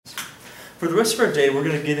For the rest of our day, we're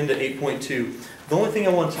going to get into 8.2. The only thing I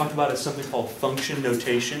want to talk about is something called function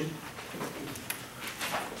notation.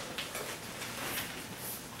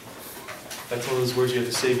 That's one of those words you have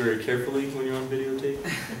to say very carefully when you're on videotape.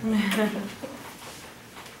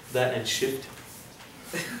 That and shift.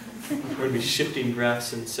 We're going to be shifting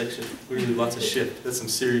graphs in section. We're going to do lots of shift. That's some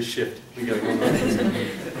serious shift we got going on.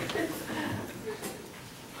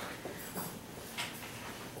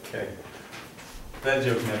 Okay. That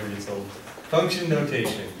joke never gets old. Function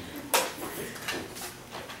notation.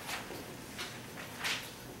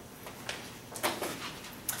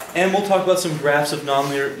 And we'll talk about some graphs of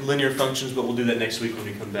nonlinear functions, but we'll do that next week when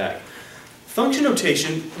we come back. Function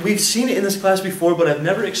notation, we've seen it in this class before, but I've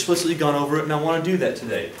never explicitly gone over it, and I want to do that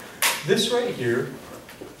today. This right here,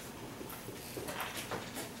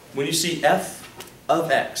 when you see f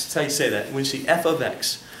of x, that's how you say that, when you see f of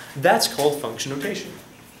x, that's called function notation.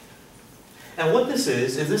 And what this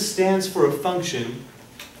is this stands for a function.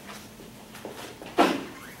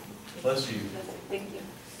 Bless you. Thank you.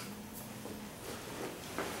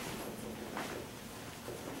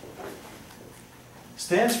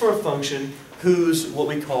 Stands for a function whose what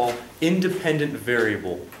we call independent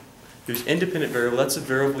variable. Whose independent variable, that's a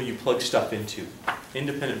variable you plug stuff into.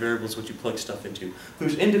 Independent variable is what you plug stuff into.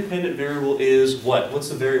 Whose independent variable is what? What's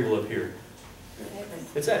the variable up here?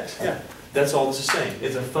 It's x, yeah. That's all this is saying.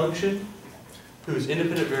 It's a function whose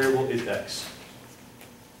independent variable is x.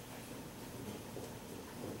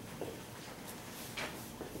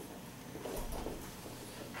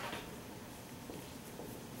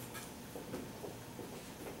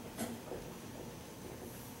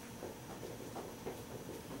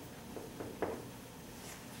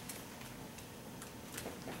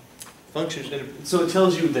 Function, so it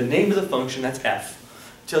tells you the name of the function, that's f.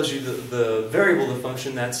 It tells you the variable of the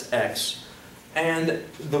function, that's x. And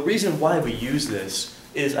the reason why we use this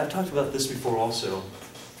is, I've talked about this before also.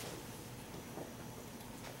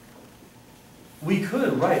 We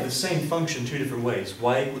could write the same function two different ways.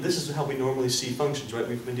 This is how we normally see functions, right?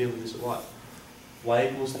 We've been dealing with this a lot. Y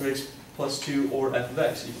equals 3x plus 2, or f of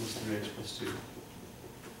x equals 3x plus 2.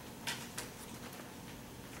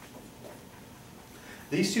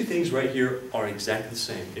 These two things right here are exactly the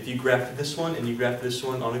same. If you graphed this one and you graphed this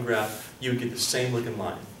one on a graph, you would get the same looking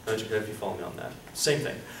line. Don't you care if you follow me on that? Same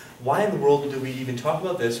thing. Why in the world do we even talk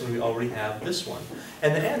about this when we already have this one?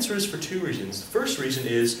 And the answer is for two reasons. The first reason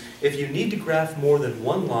is, if you need to graph more than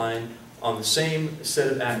one line on the same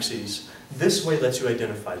set of axes, this way lets you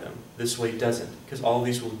identify them. This way doesn't, because all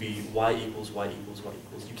these will be y equals, y equals, y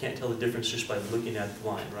equals. You can't tell the difference just by looking at the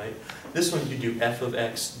line, right? This one you do f of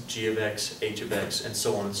x, g of x, h of x, and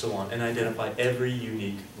so on, and identify every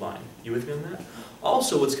unique line. You with me on that?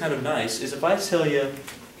 Also, what's kind of nice is if I tell you,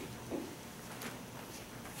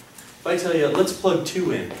 let's plug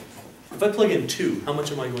 2 in. If I plug in 2, how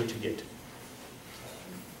much am I going to get?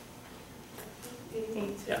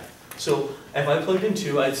 8. Yeah. So if I plugged in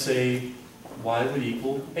 2, I'd say y would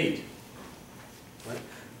equal 8. Right?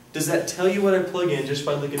 Does that tell you what I plug in just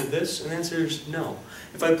by looking at this? And the answer is no.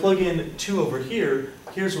 If I plug in 2 over here,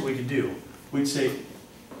 here's what we could do. We'd say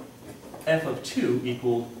f of 2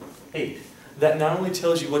 equal 8. That not only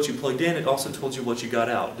tells you what you plugged in, it also told you what you got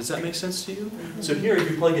out. Does that make sense to you? Mm-hmm. So here,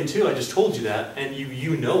 if you plug in 2, I just told you that, and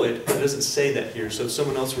you know it, but it doesn't say that here. So if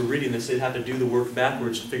someone else were reading this, they'd have to do the work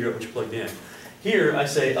backwards to figure out what you plugged in. Here, I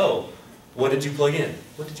say, oh, what did you plug in?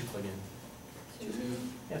 What did you plug in? 2.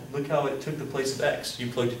 Yeah, look how it took the place of x. You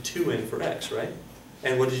plugged 2 in for x, right?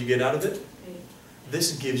 And what did you get out of it? 8.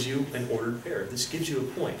 This gives you an ordered pair. This gives you a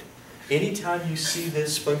point. Anytime you see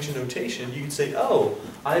this function notation, you can say, oh,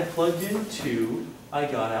 I plugged in 2, I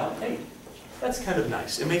got out 8. That's kind of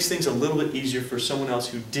nice. It makes things a little bit easier for someone else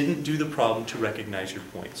who didn't do the problem to recognize your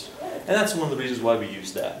points. And that's one of the reasons why we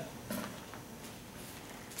use that.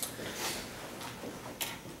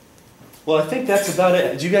 Well, I think that's about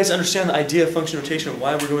it. Do you guys understand the idea of function notation and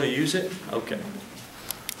why we're going to use it? Okay.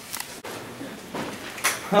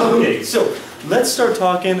 Okay, so let's start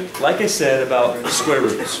talking, like I said, about square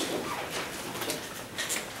roots.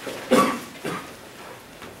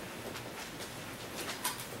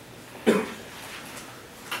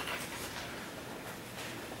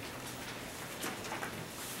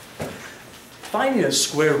 Finding a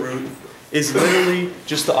square root is literally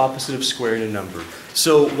just the opposite of squaring a number.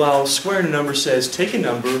 So while squaring a number says take a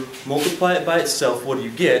number, multiply it by itself, what do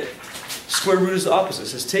you get? Square root is the opposite. It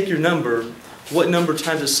says take your number, what number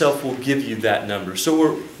times itself will give you that number.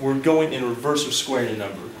 So we're going in reverse of squaring a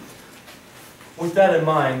number. With that in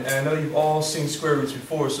mind, and I know you've all seen square roots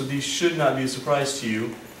before, so these should not be a surprise to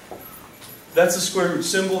you. That's the square root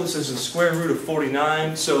symbol. This is the square root of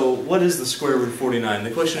 49. So what is the square root of 49?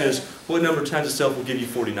 The question is, what number times itself will give you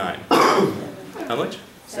 49? How much?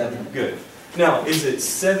 7. Good. Now, is it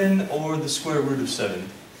 7 or the square root of 7?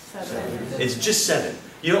 7. It's just 7.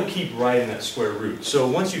 You don't keep writing that square root. So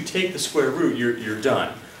once you take the square root, you're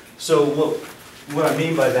done. So what I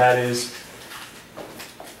mean by that is,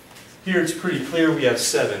 here it's pretty clear we have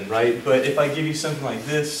 7, right? But if I give you something like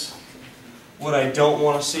this, what I don't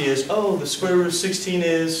want to see is, oh, the square root of 16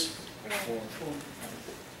 is,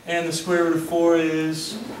 and the square root of 4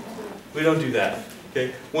 is, we don't do that.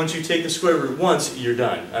 Okay? Once you take the square root once, you're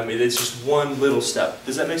done. I mean, it's just one little step.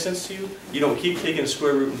 Does that make sense to you? You don't keep taking a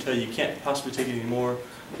square root until you can't possibly take it anymore.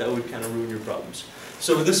 That would kind of ruin your problems.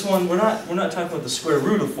 So with this one, we're not talking about the square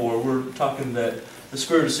root of 4. We're talking that the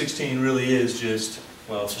square root of 16 really is just,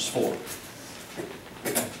 well, it's just 4.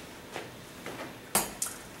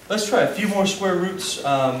 Let's try a few more square roots.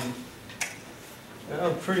 That'll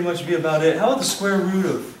pretty much be about it. How about the square root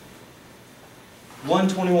of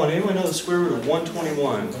 121? Anyone know the square root of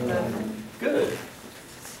 121? Good.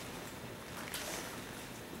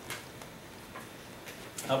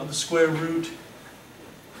 How about the square root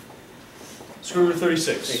of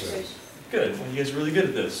 36? Good. Well, you guys are really good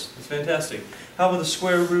at this. It's fantastic. How about the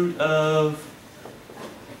square root of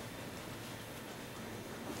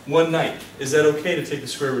 1/9? Is that okay to take the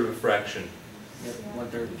square root of a fraction? Yep,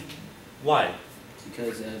 1/3. Why?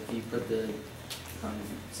 Because if you put the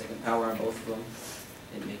second power on both of them,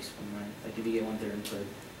 it makes 1/9. Like if you get 1/3 and put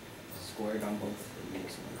squared on both, it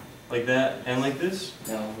makes 1/9. Like that and like this?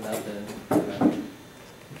 No, without the.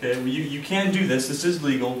 Okay, well, you can do this. This is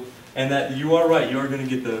legal. And that you are right. You are going to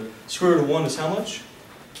get the square root of 1 is how much?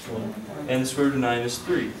 1. And the square root of 9 is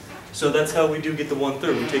 3. So that's how we do get the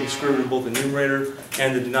 1/3. We take the square root of both the numerator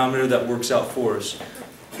and the denominator. That works out for us.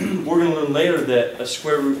 We're going to learn later that a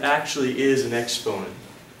square root actually is an exponent.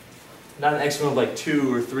 Not an exponent like 2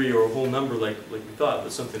 or 3 or a whole number like we thought,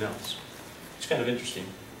 but something else. It's kind of interesting.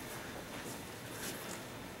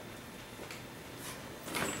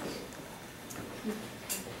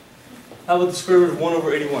 How about the square root of 1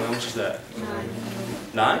 over 81? How much is that?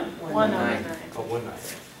 9? 1 over 9. Oh,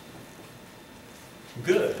 1/9.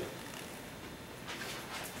 Good.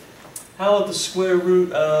 How about the square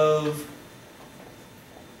root of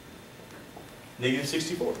negative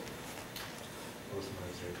 64?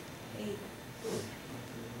 8.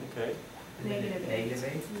 Okay. Negative 8. Negative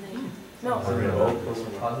 8? No.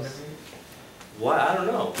 Positive Why? I don't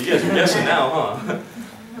know. You guys are guessing now, huh?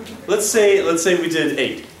 Let's say we did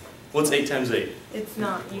 8. What's 8 times 8? It's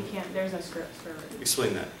not. You can't. There's no square root.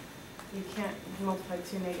 Explain that. You can't multiply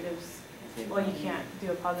two negatives. Well, you can't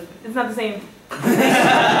do a positive. It's not the same. You know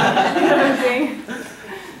what I'm saying?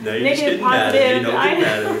 No, you're Negative, just getting mad at me.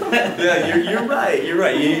 positive, Don't get mad at me. Yeah, you're right. You're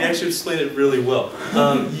right. You actually explained it really well.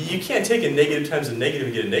 You can't take a negative times a negative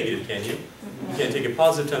and get a negative, can you? You can't take a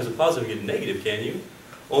positive times a positive and get a negative, can you?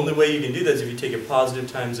 Only way you can do that is if you take a positive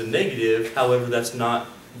times a negative. However, that's not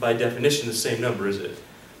by definition the same number, is it?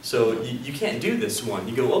 So you can't do this one.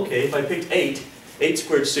 You go, okay, if I picked 8, 8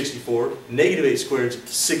 squared is 64, negative 8 squared is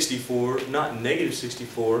 64, not negative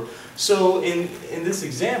 64. So in this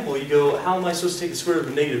example, you go, how am I supposed to take the square root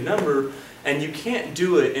of a negative number? And you can't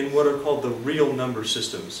do it in what are called the real number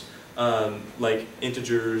systems, like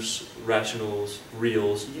integers, rationals,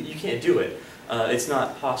 reals. You can't do it. It's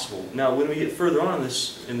not possible. Now, when we get further on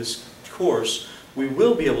in this course, we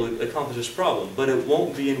will be able to accomplish this problem, but it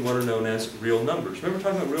won't be in what are known as real numbers. Remember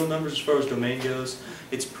talking about real numbers as far as domain goes?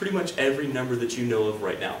 It's pretty much every number that you know of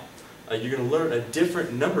right now. You're going to learn a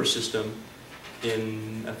different number system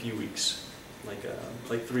in a few weeks,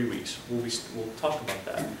 like 3 weeks. We'll talk about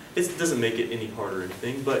that. It doesn't make it any harder or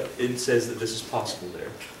anything, but it says that this is possible there.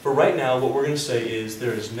 For right now, what we're going to say is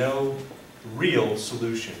there is no real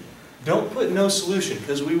solution. Don't put no solution,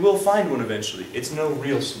 because we will find one eventually. It's no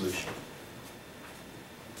real solution.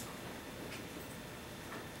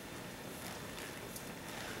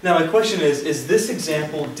 Now my question is this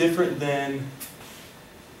example different than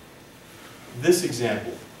this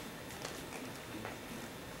example?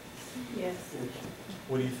 Yes.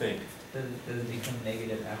 What do you think? Does it become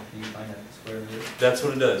negative after you find out the square root? That's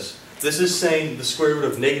what it does. This is saying the square root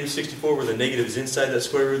of negative 64 where the negative is inside that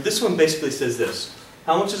square root. This one basically says this.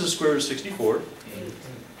 How much is the square root of 64? 8.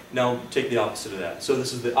 Now take the opposite of that. So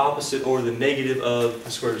this is the opposite or the negative of the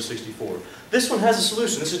square root of 64. This one has a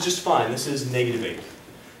solution. This is just fine. This is negative 8.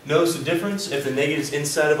 Notice the difference? If the negative is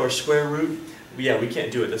inside of our square root, yeah, we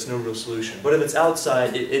can't do it. That's no real solution. But if it's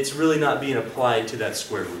outside, it's really not being applied to that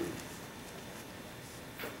square root.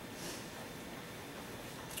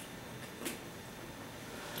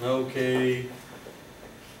 Okay.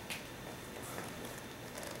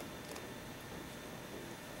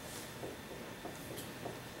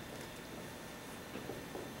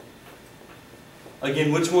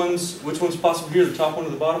 Again, which one's possible here? The top one or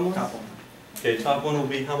the bottom one? Top one. Okay, top one will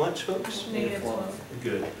be how much, folks? Negative 12.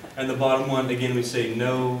 Good. And the bottom one, again, we say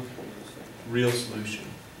no real solution.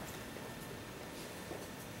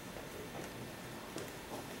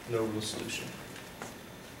 No real solution.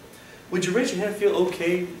 Would you raise your hand, feel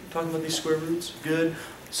okay talking about these square roots? Good.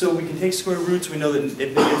 So we can take square roots. We know that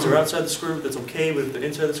if negatives are outside the square root, that's okay. But if they're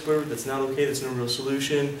inside the square root, that's not okay. That's no real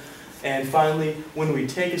solution. And finally, when we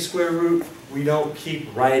take a square root, we don't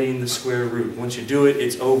keep writing the square root. Once you do it,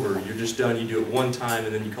 it's over. You're just done. You do it one time,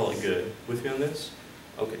 and then you call it good. With me on this?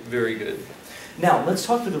 Okay, very good. Now, let's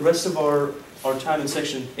talk for the rest of our time in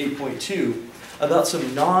section 8.2 about some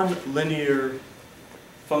nonlinear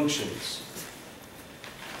functions.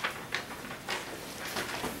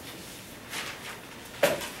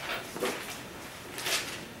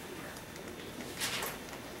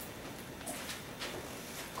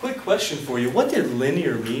 Quick question for you. What did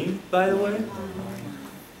linear mean, by the way?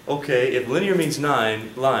 Okay, if linear means line,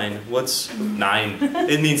 what's 9?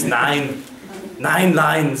 It means 9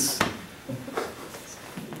 lines.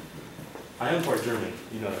 I am part German.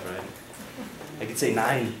 You know that, right? I could say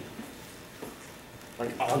 9.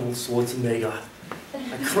 Like Arnold Schwarzenegger.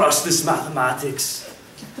 Across this mathematics.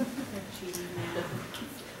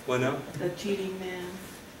 What now? The cheating man.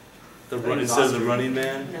 It says the running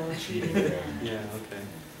man? No, cheating man. Yeah, okay.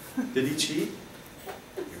 Did he cheat?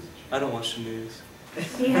 I don't watch the news.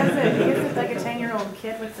 He has like a 10-year-old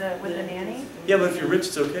kid with the nanny. Yeah, but if you're rich,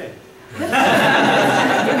 it's okay. I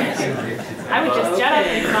would just shut up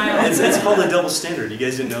and smile. It's called a double standard. You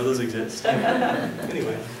guys didn't know those exist?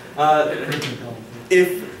 Anyway,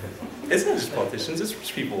 if it's not just politicians, it's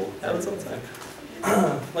rich people. Happens all the time.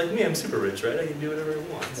 Like me, I'm super rich, right? I can do whatever I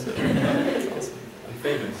want. So that's awesome. I'm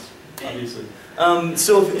famous, obviously.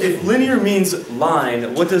 So if linear means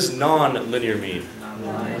line, what does non-linear mean?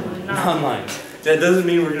 Non-line. Non-line. That doesn't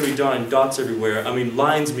mean we're going to be drawing dots everywhere. I mean,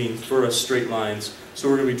 lines mean for us straight lines, so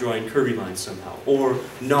we're going to be drawing curvy lines somehow, or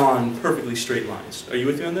non-perfectly straight lines. Are you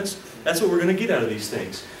with me on this? That's what we're going to get out of these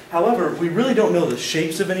things. However, we really don't know the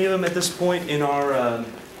shapes of any of them at this point in our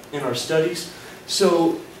studies,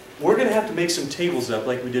 so we're going to have to make some tables up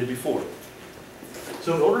like we did before.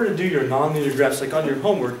 So in order to do your nonlinear graphs, like on your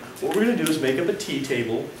homework, what we're going to do is make up a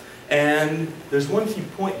t-table, and there's one key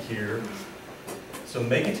point here. So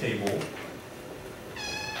make a table.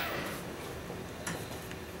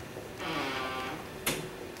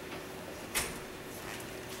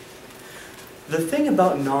 The thing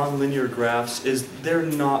about nonlinear graphs is they're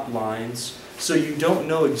not lines, so you don't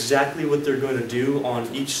know exactly what they're going to do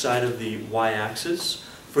on each side of the y-axis.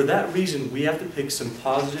 For that reason, we have to pick some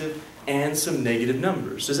positive and some negative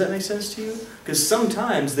numbers. Does that make sense to you? Because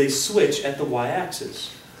sometimes they switch at the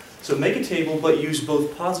y-axis. So make a table, but use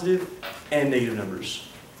both positive and negative numbers.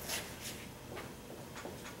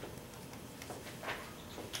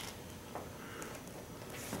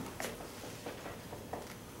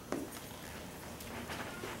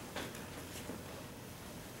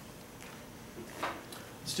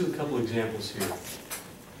 Let's do a couple examples here.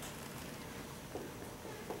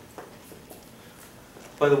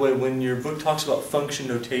 By the way, when your book talks about function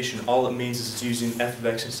notation, all it means is it's using f of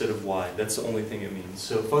x instead of y. That's the only thing it means.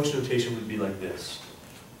 So function notation would be like this.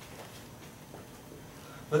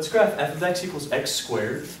 Let's graph f of x equals x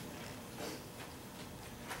squared.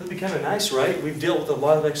 That'd be kind of nice, right? We've dealt with a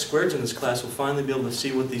lot of x squareds in this class. We'll finally be able to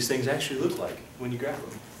see what these things actually look like when you graph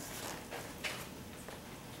them.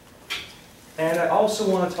 And I also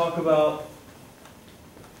want to talk about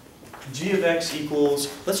g of x equals,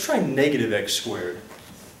 let's try negative x squared.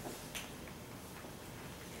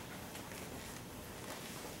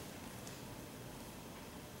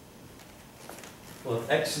 Well,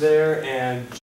 x there and